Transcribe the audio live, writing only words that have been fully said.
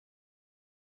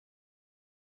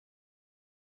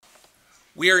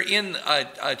We are in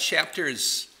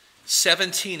chapters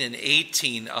 17 and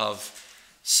 18 of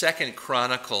 2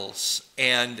 Chronicles,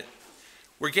 and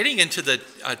we're getting into the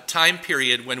time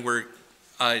period when we're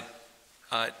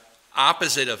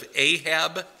opposite of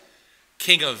Ahab,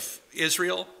 king of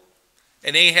Israel.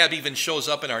 And Ahab even shows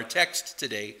up in our text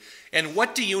today. And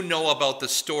what do you know about the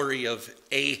story of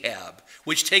Ahab,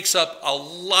 which takes up a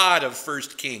lot of 1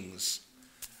 Kings?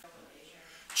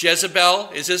 Jezebel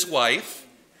is his wife.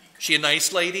 She a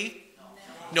nice lady?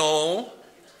 No.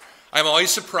 I'm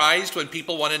always surprised when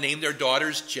people want to name their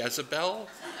daughters Jezebel.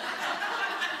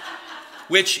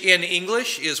 Which in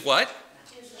English is what?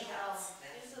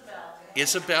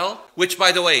 Isabel. Which,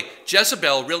 by the way,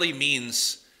 Jezebel really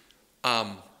means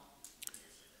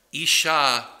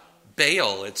Isha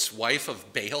Baal. It's wife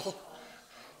of Baal.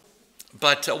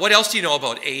 But what else do you know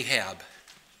about Ahab?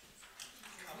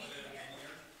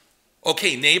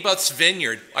 Okay, Naboth's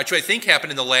vineyard, which I think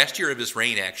happened in the last year of his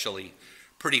reign, actually.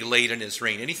 Pretty late in his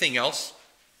reign. Anything else?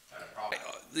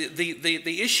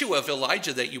 The issue of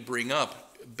Elijah that you bring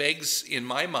up begs, in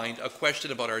my mind, a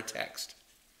question about our text.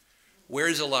 Where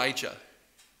is Elijah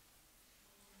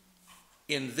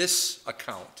in this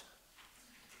account?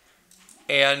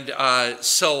 And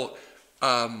so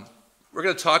we're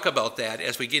going to talk about that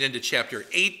as we get into chapter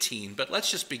 18, but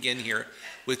let's just begin here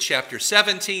with chapter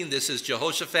 17. This is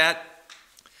Jehoshaphat.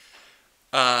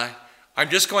 I'm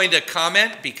just going to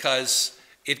comment because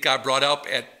it got brought up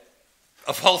at,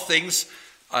 of all things,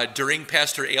 during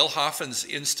Pastor Eilhofen's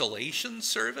installation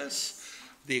service,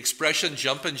 the expression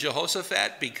 "jumpin'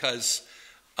 Jehoshaphat," because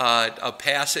a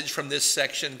passage from this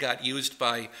section got used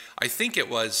by, I think it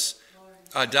was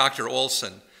Dr.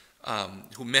 Olson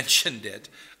who mentioned it.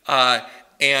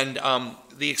 And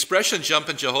the expression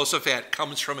 "jumpin' Jehoshaphat"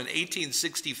 comes from an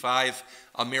 1865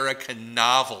 American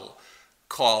novel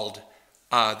called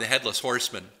The Headless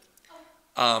Horseman,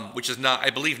 which is not, I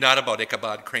believe, not about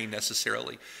Ichabod Crane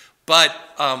necessarily. But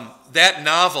that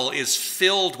novel is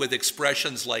filled with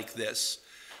expressions like this,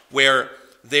 where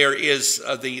there is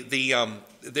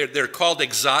they're called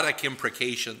exotic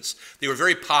imprecations. They were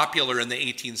very popular in the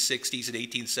 1860s and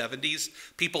 1870s.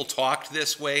 People talked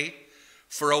this way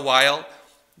for a while.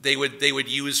 They would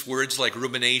use words like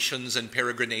ruminations and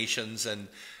peregrinations and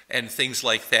things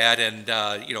like that, and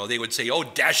they would say, "Oh,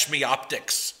 dash me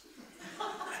optics,"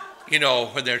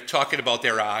 when they're talking about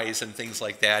their eyes and things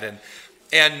like that,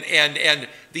 and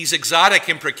these exotic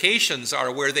imprecations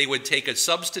are where they would take a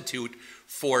substitute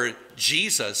for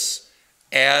Jesus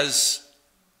as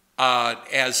an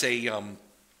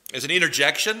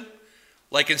interjection,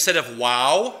 like instead of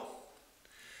 "wow,"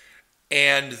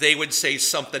 and they would say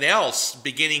something else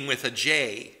beginning with a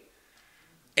J.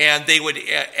 And they would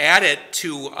add it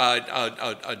to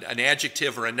an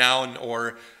adjective or a noun,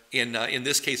 or in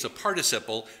this case a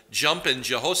participle, "jumpin'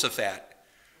 Jehoshaphat,"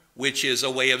 which is a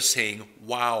way of saying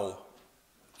 "wow,"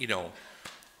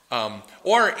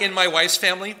 Or in my wife's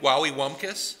family, "wowie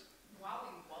wumpkus."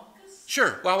 Wowie wumpkus?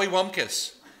 Sure, "wowie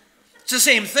wumpkus." It's the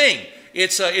same thing.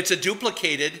 It's a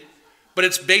duplicated, but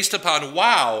it's based upon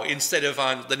 "wow" instead of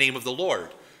on the name of the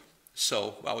Lord.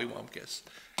 So "wowie wumpkus."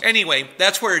 Anyway,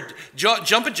 that's where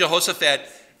 "jumpin' Jehoshaphat,"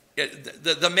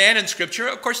 the man in Scripture,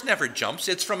 of course, never jumps.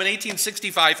 It's from an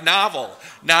 1865 novel,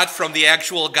 not from the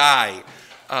actual guy.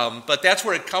 But that's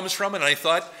where it comes from, and I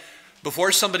thought,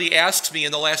 before somebody asks me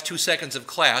in the last 2 seconds of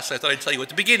class, I thought I'd tell you at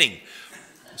the beginning.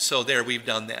 So there, we've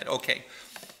done that. Okay.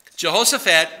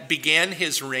 Jehoshaphat began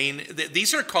his reign.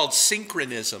 These are called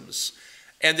synchronisms,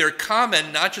 and they're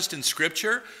common not just in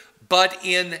Scripture, but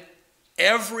in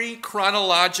every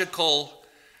chronological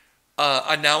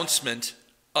announcement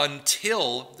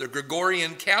until the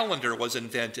Gregorian calendar was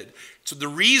invented. So the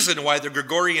reason why the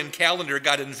Gregorian calendar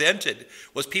got invented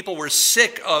was people were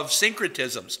sick of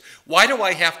syncretisms. Why do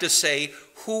I have to say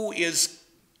who is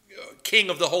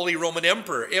king of the Holy Roman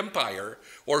Empire,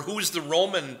 or who's the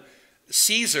Roman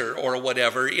Caesar or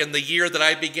whatever in the year that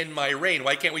I begin my reign?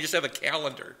 Why can't we just have a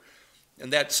calendar?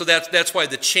 And that's why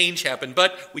the change happened.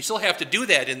 But we still have to do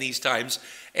that in these times.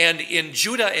 And in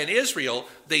Judah and Israel,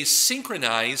 they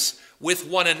synchronize with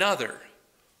one another.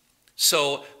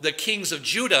 So the kings of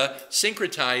Judah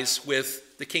syncretize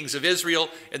with the kings of Israel,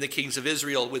 and the kings of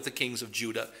Israel with the kings of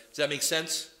Judah. Does that make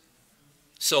sense?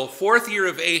 So 4th year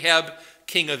of Ahab,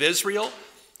 king of Israel.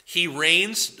 He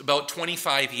reigns about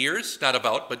 25 years. Not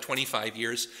about, but 25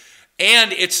 years.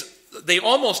 And they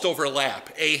almost overlap,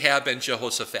 Ahab and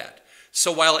Jehoshaphat.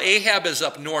 So while Ahab is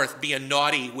up north being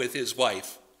naughty with his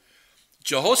wife,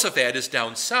 Jehoshaphat is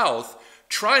down south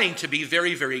trying to be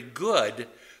very, very good,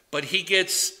 but he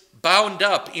gets bound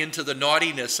up into the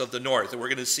naughtiness of the north. And we're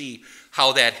going to see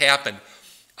how that happened.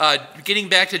 Getting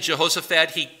back to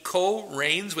Jehoshaphat, he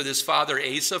co-reigns with his father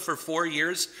Asa for 4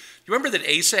 years. You remember that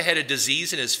Asa had a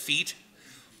disease in his feet?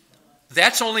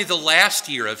 That's only the last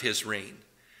year of his reign.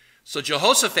 So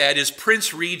Jehoshaphat is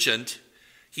prince regent.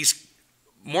 He's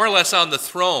more or less on the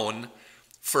throne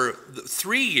for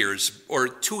 3 years or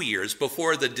 2 years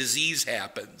before the disease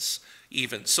happens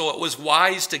even. So it was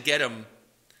wise to get him,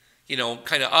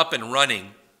 kind of up and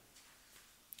running.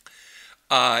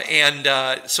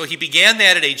 So he began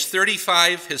that at age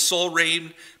 35. His sole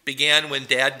reign began when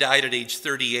Dad died at age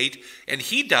 38, and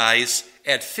he dies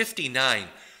at 59.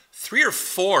 3 or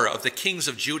 4 of the kings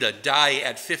of Judah die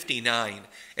at 59,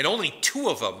 and only 2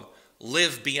 of them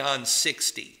live beyond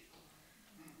 60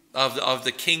 of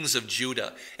the kings of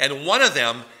Judah. And one of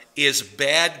them is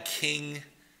bad King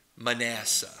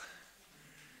Manasseh.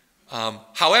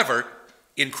 However,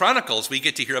 in Chronicles, we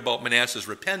get to hear about Manasseh's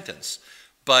repentance,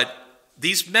 but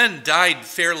these men died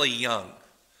fairly young.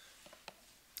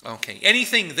 Okay,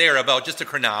 anything there about just a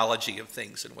chronology of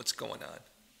things and what's going on?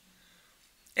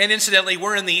 And incidentally,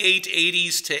 we're in the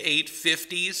 880s to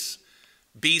 850s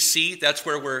BC. That's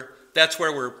where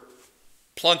we're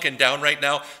plunking down right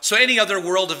now. So any other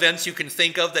world events you can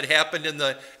think of that happened in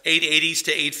the 880s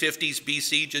to 850s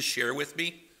BC, just share with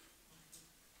me.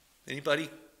 Anybody?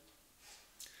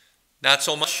 Not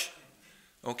so much?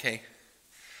 Okay.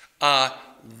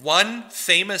 One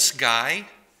famous guy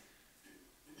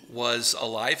was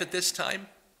alive at this time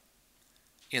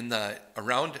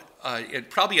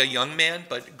probably a young man,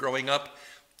 but growing up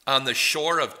on the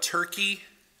shore of Turkey,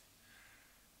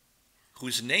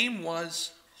 whose name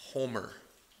was Homer.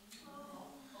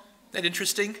 Isn't that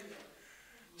interesting?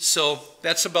 So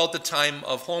that's about the time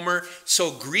of Homer.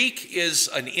 So Greek is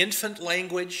an infant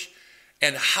language,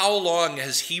 and how long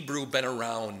has Hebrew been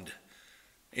around?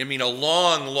 I mean, a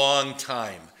long, long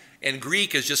time. And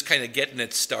Greek is just kind of getting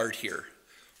its start here.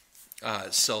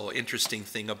 So interesting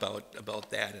thing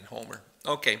about that in Homer.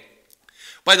 Okay.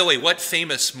 By the way, what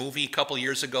famous movie a couple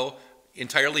years ago,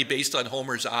 entirely based on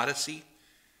Homer's Odyssey?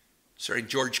 Sorry,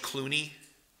 George Clooney.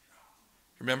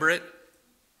 Remember it?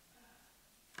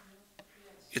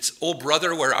 It's Oh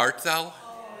Brother, Where Art Thou?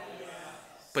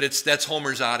 But that's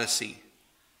Homer's Odyssey.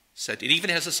 It even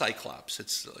has a Cyclops.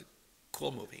 It's a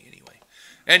cool movie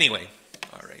Anyway,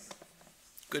 all right.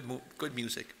 Good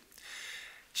music.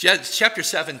 Chapter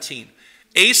 17.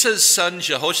 Asa's son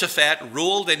Jehoshaphat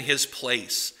ruled in his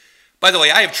place. By the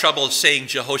way, I have trouble saying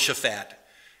Jehoshaphat.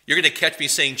 You're going to catch me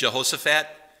saying Jehoshaphat?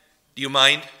 Do you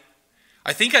mind?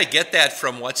 I think I get that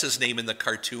from what's his name in the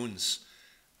cartoons.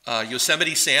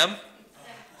 Yosemite Sam,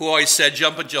 who always said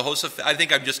jumping Jehoshaphat. I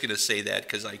think I'm just going to say that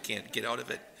because I can't get out of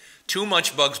it. Too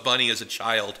much Bugs Bunny as a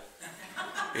child.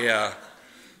 Yeah.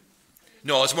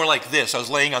 No, it's more like this. I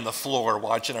was laying on the floor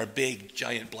watching our big,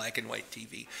 giant black and white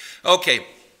TV. Okay.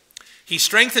 He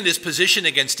strengthened his position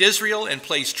against Israel and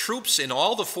placed troops in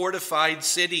all the fortified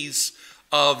cities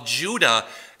of Judah.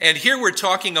 And here we're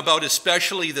talking about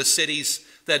especially the cities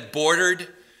that bordered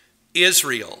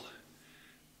Israel.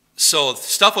 So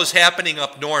stuff was happening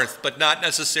up north, but not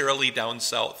necessarily down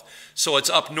south. So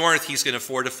it's up north he's going to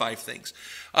fortify things.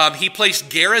 He placed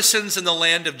garrisons in the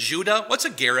land of Judah. What's a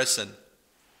garrison?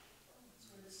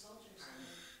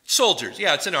 Soldiers,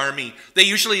 yeah, it's an army. They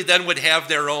usually then would have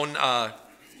their own,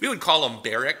 we would call them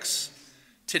barracks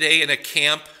today in a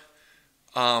camp.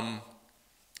 Couple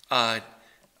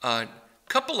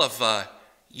of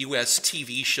U.S.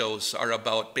 TV shows are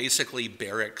about basically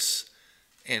barracks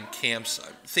and camps.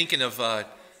 I'm thinking of,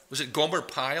 was it Gomer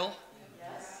Pyle?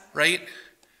 Yes. Right?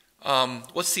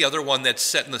 What's the other one that's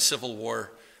set in the Civil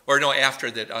War? Or no, after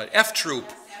that, F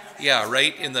Troop. Yeah,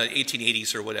 right, in the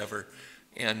 1880s or whatever.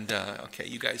 And, okay,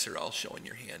 you guys are all showing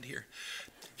your hand here.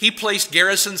 He placed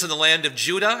garrisons in the land of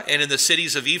Judah and in the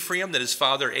cities of Ephraim that his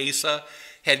father Asa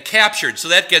had captured. So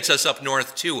that gets us up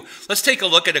north too. Let's take a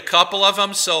look at a couple of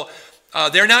them. So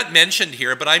they're not mentioned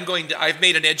here, but I've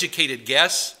made an educated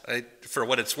guess for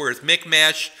what it's worth.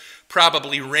 Michmash,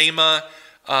 probably Ramah,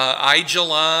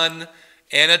 Aijalon,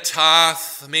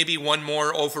 Anatoth, maybe one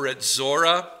more over at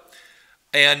Zorah.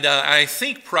 And I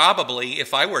think probably,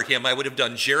 if I were him, I would have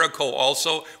done Jericho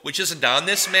also, which isn't on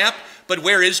this map. But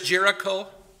where is Jericho?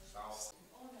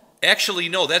 Actually,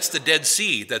 no, that's the Dead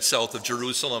Sea that's south of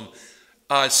Jerusalem.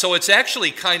 So it's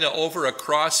actually kind of over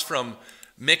across from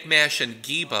Michmash and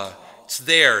Geba. It's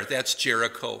there. That's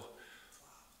Jericho.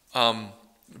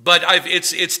 But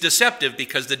it's deceptive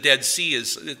because the Dead Sea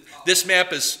this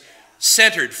map is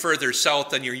centered further south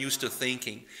than you're used to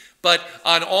thinking. But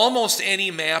on almost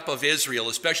any map of Israel,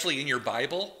 especially in your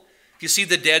Bible, if you see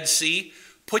the Dead Sea,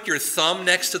 put your thumb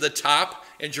next to the top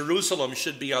And Jerusalem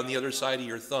should be on the other side of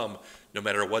your thumb, no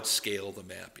matter what scale the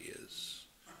map is.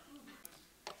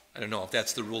 I don't know if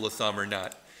that's the rule of thumb or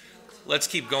not. Let's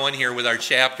keep going here with our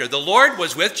chapter. The Lord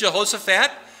was with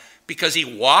Jehoshaphat because he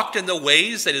walked in the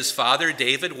ways that his father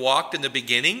David walked in the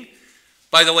beginning.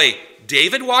 By the way,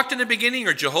 David walked in the beginning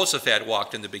or Jehoshaphat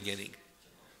walked in the beginning?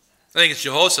 I think it's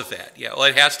Jehoshaphat. Yeah, well,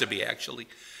 it has to be actually.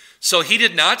 So he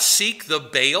did not seek the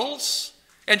Baals.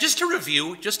 And just to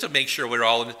review, just to make sure we're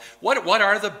all in, what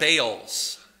are the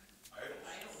Baals?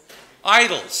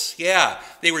 Idols, yeah.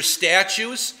 They were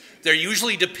statues. They're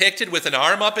usually depicted with an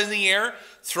arm up in the air,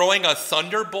 throwing a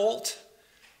thunderbolt.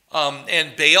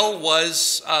 And Baal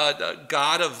was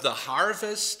god of the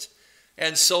harvest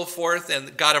and so forth,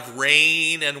 and god of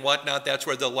rain and whatnot. That's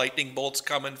where the lightning bolt's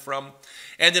coming from.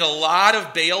 And in a lot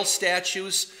of Baal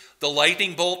statues, the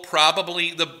lightning bolt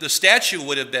probably, the statue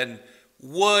would have been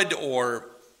wood or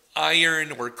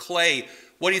iron or clay.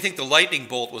 What do you think the lightning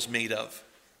bolt was made of?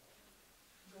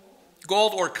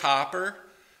 Gold or copper.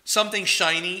 Something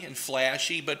shiny and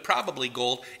flashy, but probably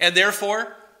gold. And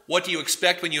therefore, what do you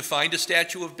expect when you find a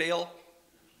statue of Baal?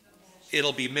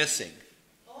 It'll be missing.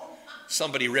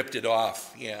 Somebody ripped it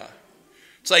off, yeah.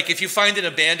 It's like if you find an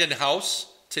abandoned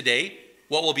house today,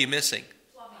 what will be missing?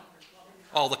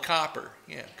 All the copper,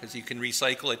 yeah, because you can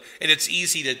recycle it. And it's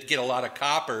easy to get a lot of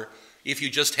copper if you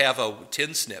just have a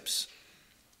tin snips.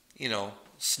 You know,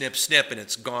 snip, snip, and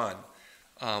it's gone.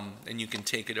 And you can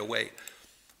take it away.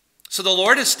 So the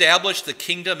Lord established the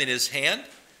kingdom in his hand.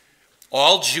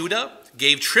 All Judah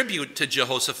gave tribute to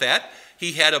Jehoshaphat.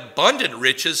 He had abundant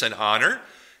riches and honor.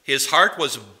 His heart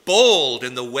was bold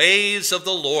in the ways of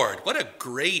the Lord. What a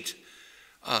great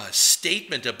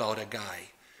statement about a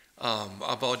guy,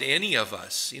 about any of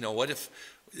us. You know, what if,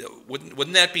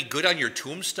 wouldn't that be good on your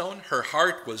tombstone? Her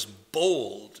heart was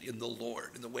bold in the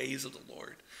Lord, in the ways of the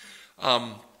Lord.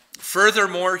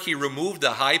 Furthermore, he removed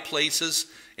the high places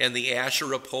and the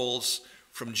Asherah poles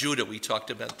from Judah. We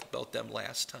talked about them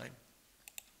last time.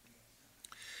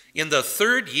 In the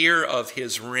 3rd year of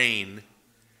his reign,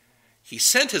 he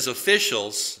sent his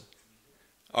officials.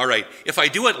 All right, if I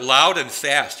do it loud and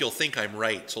fast, you'll think I'm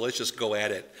right, so let's just go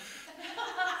at it.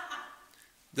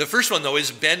 The first one, though,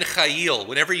 is Ben Chayil.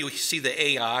 Whenever you see the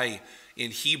AI in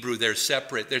Hebrew, they're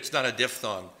separate. It's not a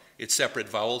diphthong. It's separate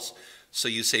vowels. So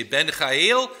you say Ben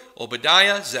Chayil,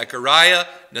 Obadiah, Zechariah,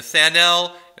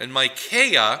 Nathanael, and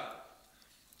Micaiah.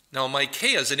 Now,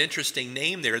 Micaiah is an interesting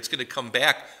name there. It's going to come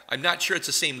back. I'm not sure it's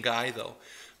the same guy, though.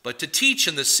 But to teach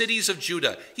in the cities of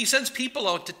Judah. He sends people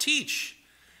out to teach.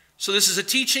 So this is a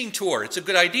teaching tour. It's a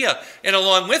good idea. And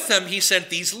along with them, he sent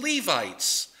these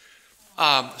Levites.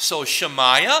 So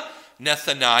Shemaiah,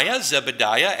 Nethaniah,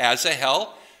 Zebediah, Asahel,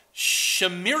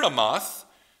 Shemiramoth,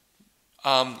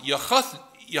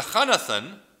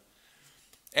 Yehonathan,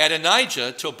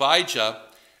 Adonijah, Tobijah,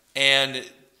 and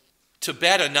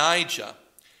Tobadonijah,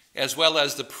 as well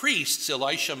as the priests,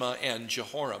 Elishama and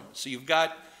Jehoram. So you've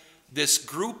got this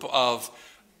group of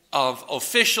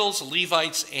officials,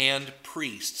 Levites, and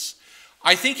priests.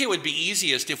 I think it would be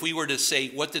easiest if we were to say,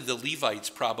 what did the Levites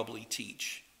probably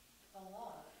teach? The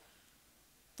law.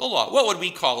 The law. What would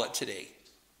we call it today?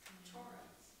 The Torah.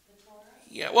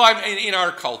 Yeah, well, in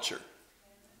our culture.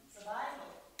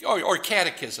 The Bible. Or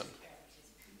catechism.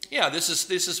 Yeah, this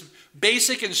is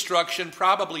basic instruction,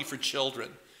 probably for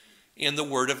children, in the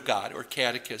Word of God, or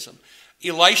catechism.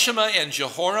 Elishama and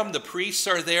Jehoram, the priests,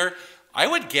 are there, I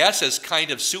would guess, as kind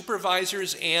of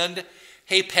supervisors and,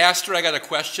 hey, pastor, I got a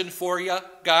question for you,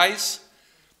 guys.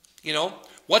 You know,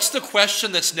 what's the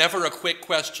question that's never a quick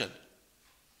question?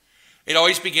 It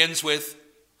always begins with,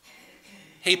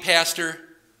 hey, pastor,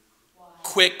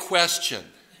 quick question.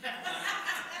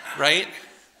 Right?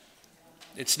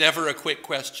 It's never a quick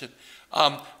question.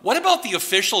 What about the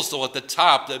officials, though, at the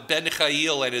top, the Ben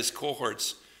Chayil and his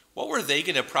cohorts? What were they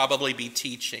going to probably be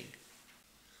teaching?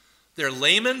 They're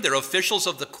laymen, they're officials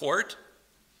of the court.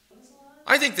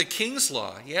 I think the king's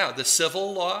law, yeah, the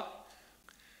civil law.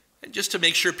 And just to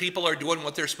make sure people are doing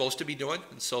what they're supposed to be doing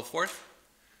and so forth.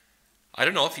 I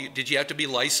don't know, did you have to be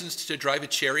licensed to drive a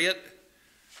chariot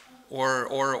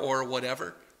or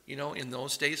whatever, you know, in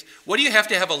those days? What do you have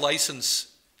to have a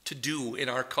license to do in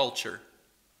our culture?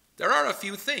 There are a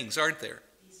few things, aren't there?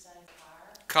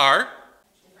 Car.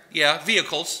 Yeah,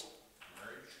 vehicles.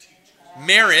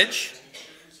 Marriage.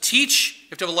 Teach. You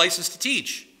have to have a license to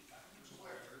teach.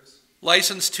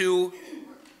 License to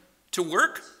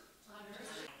work?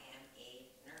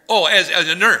 Oh, as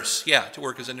a nurse. Yeah, to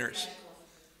work as a nurse.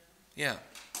 Yeah.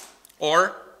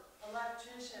 Or?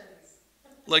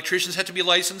 Electricians have to be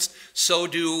licensed. So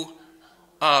do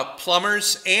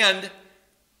plumbers and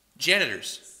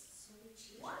janitors.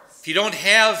 If you don't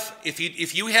have, if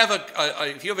you have a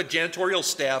janitorial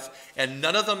staff and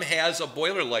none of them has a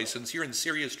boiler license, you're in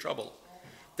serious trouble.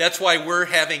 That's why we're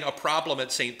having a problem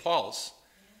at St. Paul's.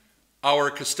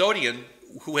 Our custodian,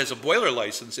 who has a boiler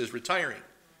license, is retiring.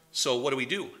 So what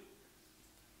do?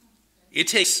 It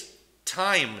takes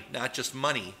time, not just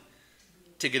money,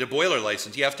 to get a boiler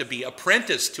license. You have to be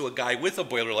apprenticed to a guy with a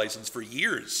boiler license for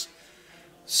years.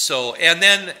 So, and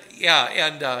then,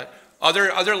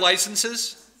 other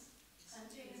licenses?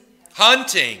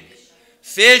 Hunting,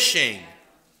 fishing,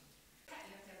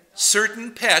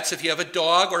 certain pets, if you have a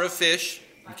dog or a fish.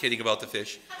 I'm kidding about the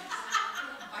fish.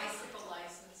 Bicycle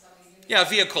license. Yeah,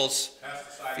 vehicles.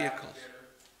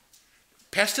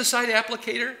 Pesticide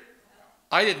applicator?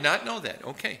 I did not know that.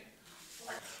 Okay.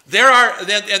 There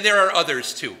are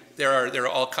others too. There are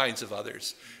all kinds of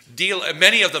others.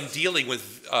 Many of them dealing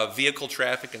with vehicle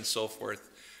traffic and so forth.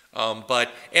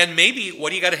 And maybe what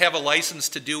do you got to have a license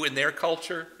to do in their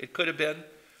culture? It could have been.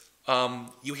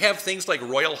 You have things like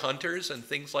royal hunters and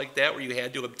things like that where you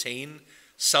had to obtain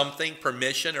something,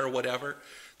 permission or whatever.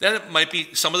 Then it might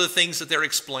be some of the things that they're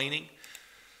explaining.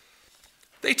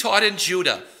 They taught in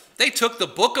Judah. They took the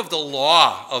book of the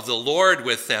law of the Lord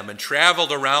with them and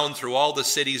traveled around through all the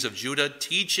cities of Judah,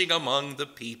 teaching among the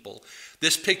people.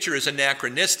 This picture is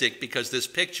anachronistic because this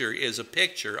picture is a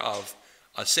picture of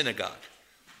a synagogue.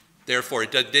 Therefore,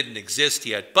 it didn't exist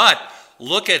yet. But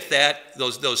look at that,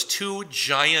 those two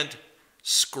giant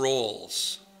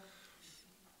scrolls.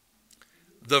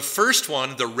 The first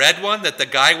one, the red one that the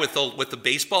guy with the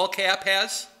baseball cap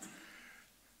has,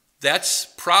 that's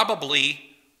probably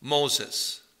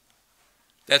Moses.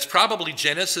 That's probably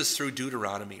Genesis through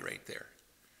Deuteronomy right there.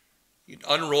 You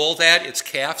unroll that, it's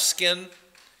calf skin,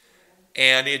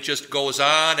 and it just goes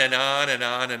on and on and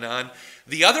on and on.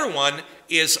 The other one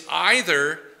is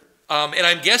either, and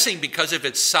I'm guessing because of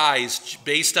its size,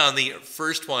 based on the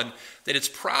first one, that it's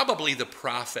probably the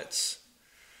prophets.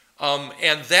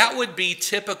 And that would be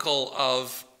typical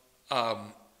of a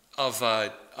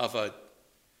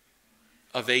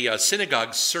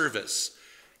synagogue service.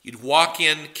 You'd walk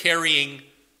in carrying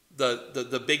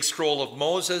the big scroll of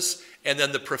Moses and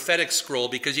then the prophetic scroll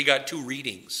because you got two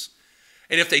readings.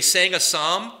 And if they sang a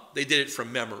psalm, they did it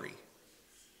from memory,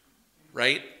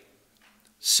 right?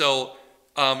 So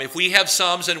if we have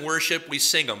psalms in worship, we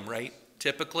sing them, right?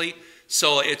 Typically.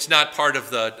 So it's not part of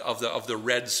the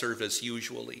red service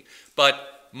usually.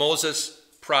 But Moses,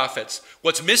 prophets.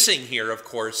 What's missing here, of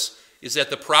course, is that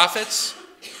the prophets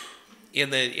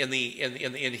in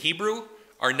Hebrew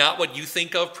are not what you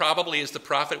think of probably as the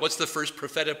prophet. What's the first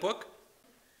prophetic book?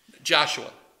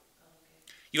 Joshua.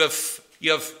 You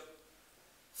have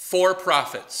 4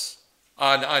 prophets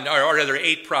or rather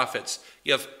 8 prophets.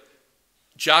 You have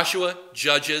Joshua,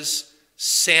 Judges,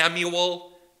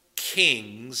 Samuel,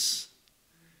 Kings,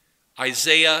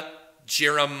 Isaiah,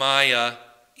 Jeremiah,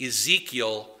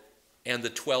 Ezekiel, and the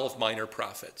 12 minor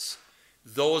prophets.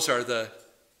 Those are the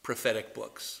prophetic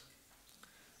books.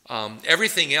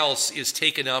 Everything else is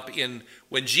taken up in,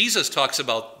 when Jesus talks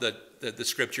about the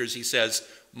scriptures, he says,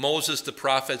 Moses, the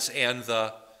prophets, and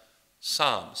the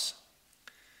Psalms.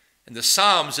 And the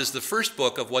Psalms is the first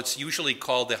book of what's usually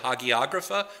called the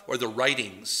Hagiographa, or the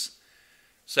writings.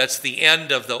 So that's the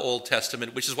end of the Old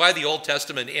Testament, which is why the Old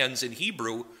Testament ends in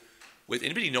Hebrew. With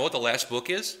anybody know what the last book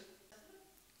is?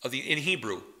 In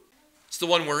Hebrew. It's the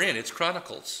one we're in. It's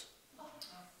Chronicles.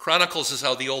 Chronicles is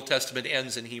how the Old Testament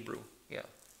ends in Hebrew. Yeah.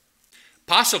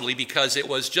 Possibly because it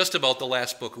was just about the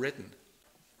last book written.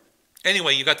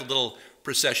 Anyway, you got the little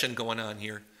procession going on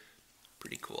here.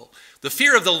 Pretty cool. The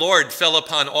fear of the Lord fell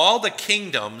upon all the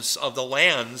kingdoms of the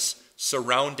lands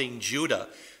surrounding Judah.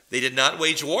 They did not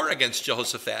wage war against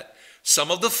Jehoshaphat.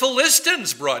 Some of the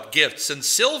Philistines brought gifts and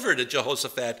silver to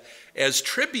Jehoshaphat as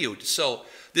tribute. So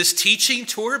this teaching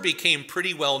tour became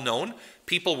pretty well known.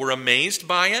 People were amazed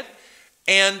by it.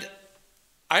 And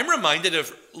I'm reminded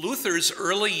of Luther's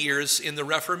early years in the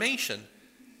Reformation.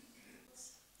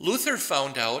 Luther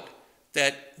found out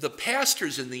that the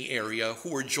pastors in the area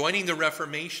who were joining the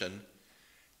Reformation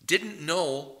didn't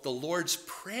know the Lord's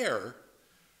Prayer,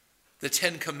 the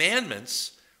 10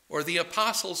 Commandments, or the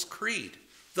Apostles' Creed.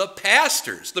 The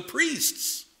pastors, the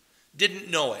priests, didn't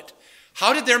know it.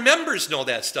 How did their members know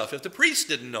that stuff if the priests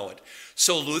didn't know it?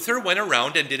 So Luther went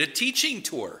around and did a teaching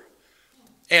tour.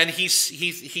 And he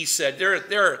said,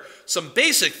 there are some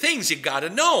basic things you got to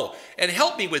know, and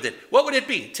help me with it. What would it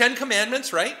be? 10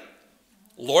 Commandments, right?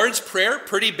 Lord's Prayer,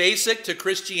 pretty basic to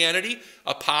Christianity.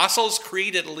 Apostles'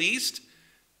 Creed at least.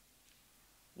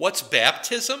 What's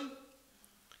baptism?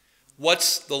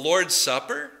 What's the Lord's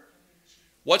Supper?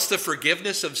 What's the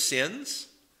forgiveness of sins?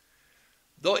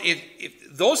 Though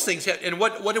if those things, and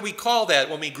what do we call that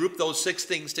when we group those 6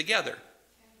 things together?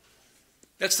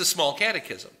 That's the small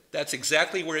catechism. That's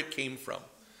exactly where it came from.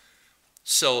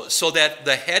 So that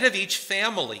the head of each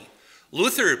family,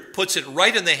 Luther puts it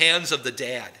right in the hands of the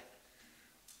dad.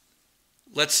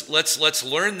 Let's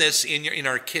learn this in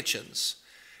our kitchens.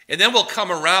 And then we'll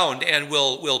come around and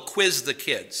we'll quiz the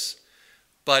kids.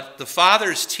 But the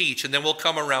fathers teach, and then we'll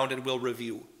come around and we'll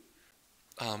review.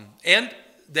 And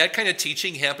that kind of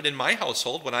teaching happened in my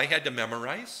household when I had to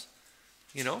memorize,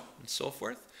 and so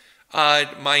forth.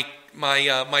 My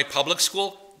public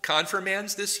school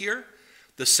confirmands this year,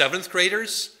 the 7th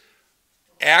graders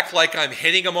act like I'm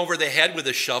hitting them over the head with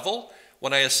a shovel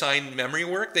when I assign memory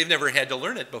work. They've never had to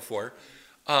learn it before.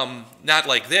 Not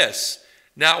like this.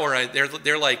 Not where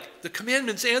they're like, the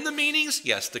commandments and the meanings?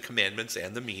 Yes, the commandments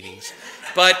and the meanings.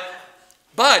 But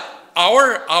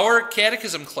our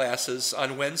catechism classes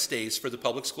on Wednesdays for the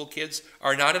public school kids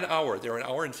are not an hour. They're an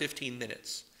hour and 15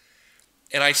 minutes.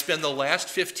 And I spend the last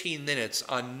 15 minutes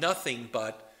on nothing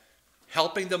but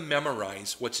helping them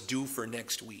memorize what's due for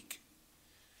next week.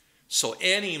 So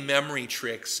any memory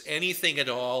tricks, anything at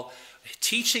all,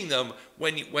 teaching them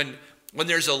when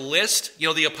there's a list,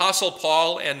 the Apostle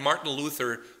Paul and Martin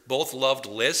Luther both loved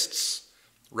lists,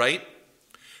 right?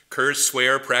 Curse,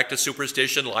 swear, practice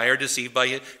superstition, lie or deceive by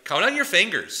it. Count on your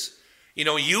fingers.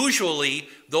 Usually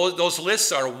those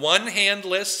lists are one-hand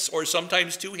lists or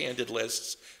sometimes two-handed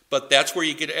lists. But that's where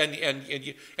you get,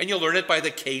 and you learn it by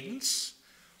the cadence.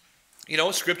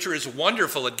 Scripture is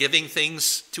wonderful at giving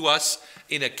things to us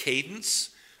in a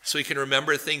cadence, so you can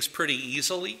remember things pretty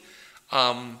easily,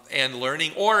 and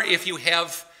learning. Or if you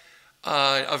have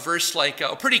a verse like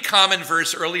a pretty common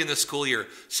verse early in the school year,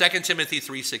 2 Timothy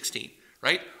 3:16,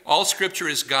 right? All Scripture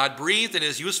is God-breathed and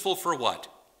is useful for what?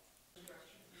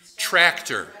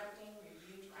 Tractor.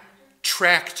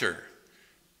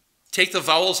 Take the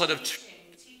vowels out of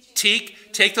take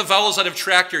the vowels out of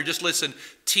tractor. Just listen.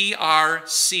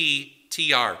 TRCTR.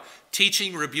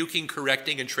 Teaching, rebuking,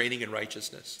 correcting, and training in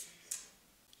righteousness.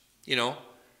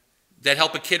 That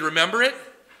help a kid remember it?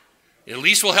 At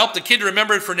least will help the kid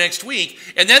remember it for next week.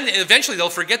 And then eventually they'll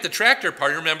forget the tractor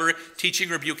part and remember teaching,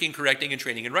 rebuking, correcting, and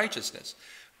training in righteousness.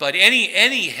 But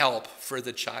any help for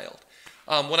the child.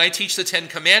 When I teach the 10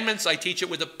 Commandments, I teach it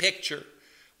with a picture.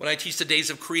 When I teach the days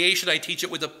of creation, I teach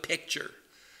it with a picture.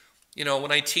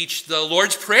 When I teach the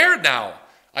Lord's Prayer now,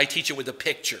 I teach it with a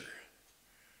picture.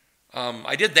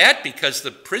 I did that because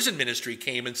the prison ministry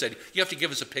came and said, you have to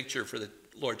give us a picture for the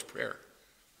Lord's Prayer.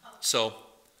 So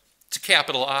it's a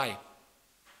capital I.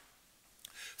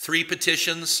 3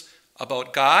 petitions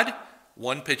about God,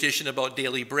 1 petition about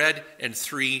daily bread, and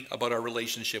 3 about our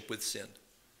relationship with sin.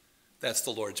 That's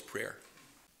the Lord's Prayer.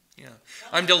 Yeah,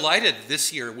 I'm delighted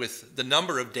this year with the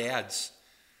number of dads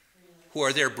who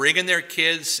are there bringing their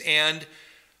kids and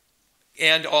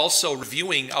also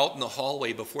reviewing out in the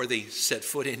hallway before they set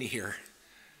foot in here.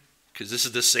 Because this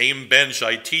is the same bench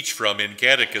I teach from in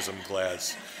catechism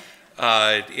class.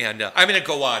 I'm going to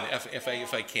go on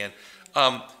if I can.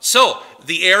 So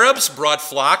the Arabs brought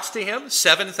flocks to him,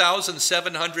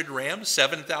 7,700 rams,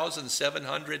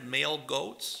 7,700 male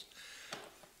goats.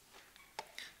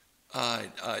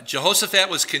 Jehoshaphat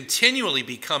was continually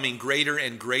becoming greater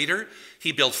and greater.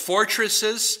 He built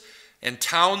fortresses and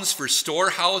towns for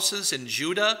storehouses in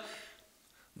Judah.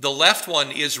 The left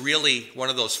one is really one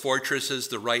of those fortresses.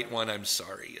 The right one, I'm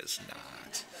sorry, is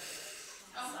not.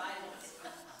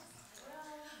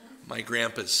 My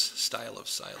grandpa's style of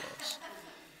silos.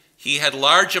 He had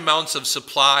large amounts of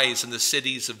supplies in the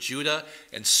cities of Judah,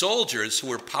 and soldiers who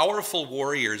were powerful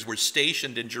warriors were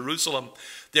stationed in Jerusalem.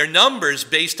 Their numbers,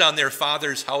 based on their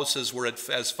fathers' houses, were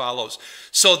as follows.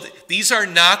 So these are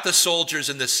not the soldiers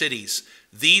in the cities.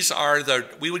 These are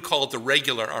we would call it the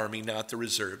regular army, not the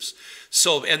reserves.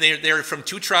 So, and they're from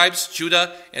 2 tribes,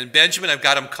 Judah and Benjamin. I've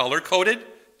got them color-coded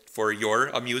for your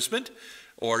amusement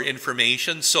or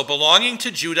information. So belonging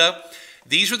to Judah,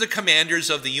 these were the commanders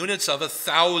of the units of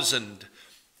 1,000.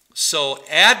 So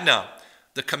Adnah,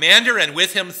 the commander, and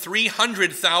with him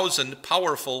 300,000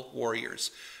 powerful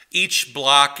warriors. Each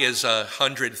block is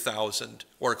 100,000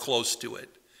 or close to it.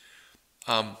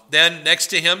 Then next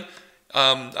to him,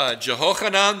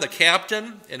 Jehohanan, the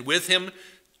captain, and with him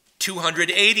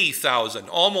 280,000,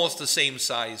 almost the same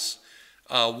size.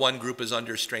 One group is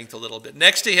under strength a little bit.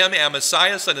 Next to him,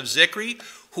 Amasiah, son of Zikri,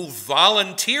 who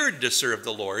volunteered to serve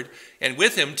the Lord, and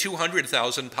with him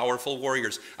 200,000 powerful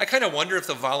warriors. I kind of wonder if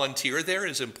the volunteer there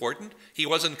is important. He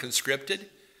wasn't conscripted.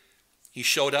 He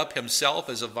showed up himself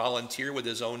as a volunteer with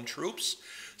his own troops.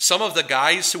 Some of the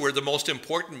guys who were the most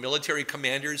important military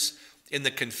commanders in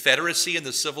the Confederacy in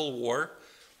the Civil War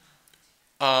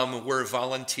were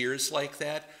volunteers like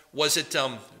that. Was it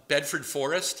Bedford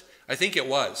Forrest? I think it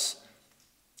was.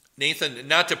 Nathan,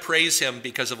 not to praise him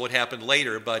because of what happened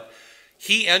later, but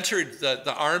he entered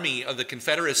the army of the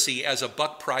Confederacy as a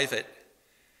buck private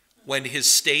when his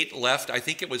state left. I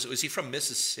think it was he from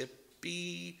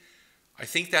Mississippi? I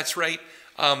think that's right.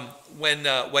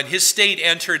 When his state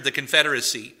entered the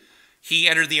Confederacy, he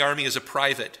entered the army as a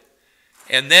private.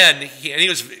 And then he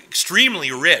was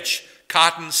extremely rich.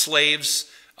 Cotton,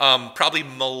 slaves, probably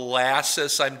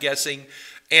molasses, I'm guessing,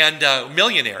 and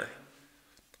millionaire.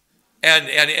 And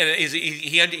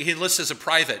he enlists as a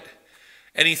private.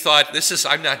 And he thought,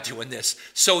 I'm not doing this.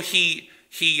 So he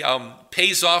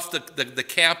pays off the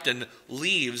captain,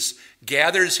 leaves,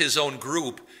 gathers his own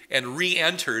group, and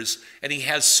re-enters. And he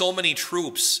has so many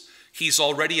troops, he's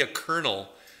already a colonel.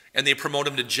 And they promote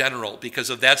him to general because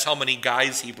that's how many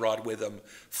guys he brought with him.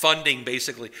 Funding,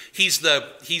 basically. He's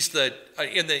I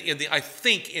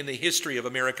think in the history of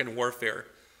American warfare,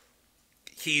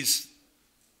 he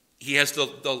has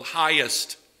the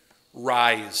highest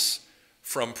rise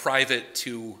from private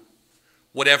to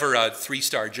whatever a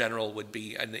 3-star general would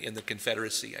be in the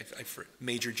Confederacy.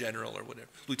 Major general or whatever,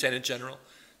 lieutenant general.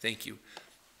 Thank you.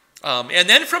 And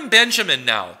then from Benjamin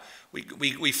now.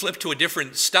 We flip to a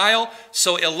different style.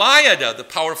 So Eliada, the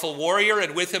powerful warrior,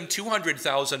 and with him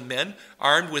 200,000 men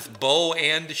armed with bow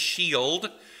and shield.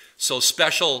 So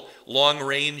special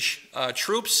long-range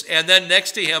troops. And then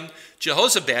next to him,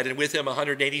 Jehozabad, and with him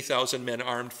 180,000 men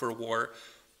armed for war.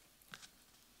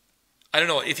 I don't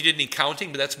know if you did any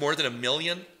counting, but that's more than 1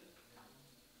 million.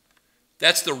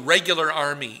 That's the regular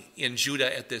army in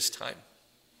Judah at this time.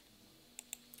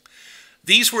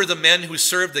 These were the men who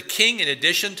served the king in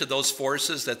addition to those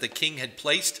forces that the king had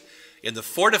placed in the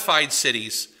fortified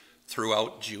cities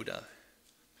throughout Judah.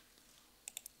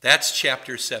 That's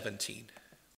chapter 17.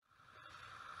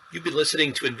 You've been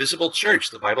listening to Invisible Church,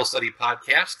 the Bible study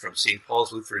podcast from St.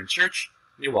 Paul's Lutheran Church,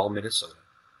 New Ulm, Minnesota.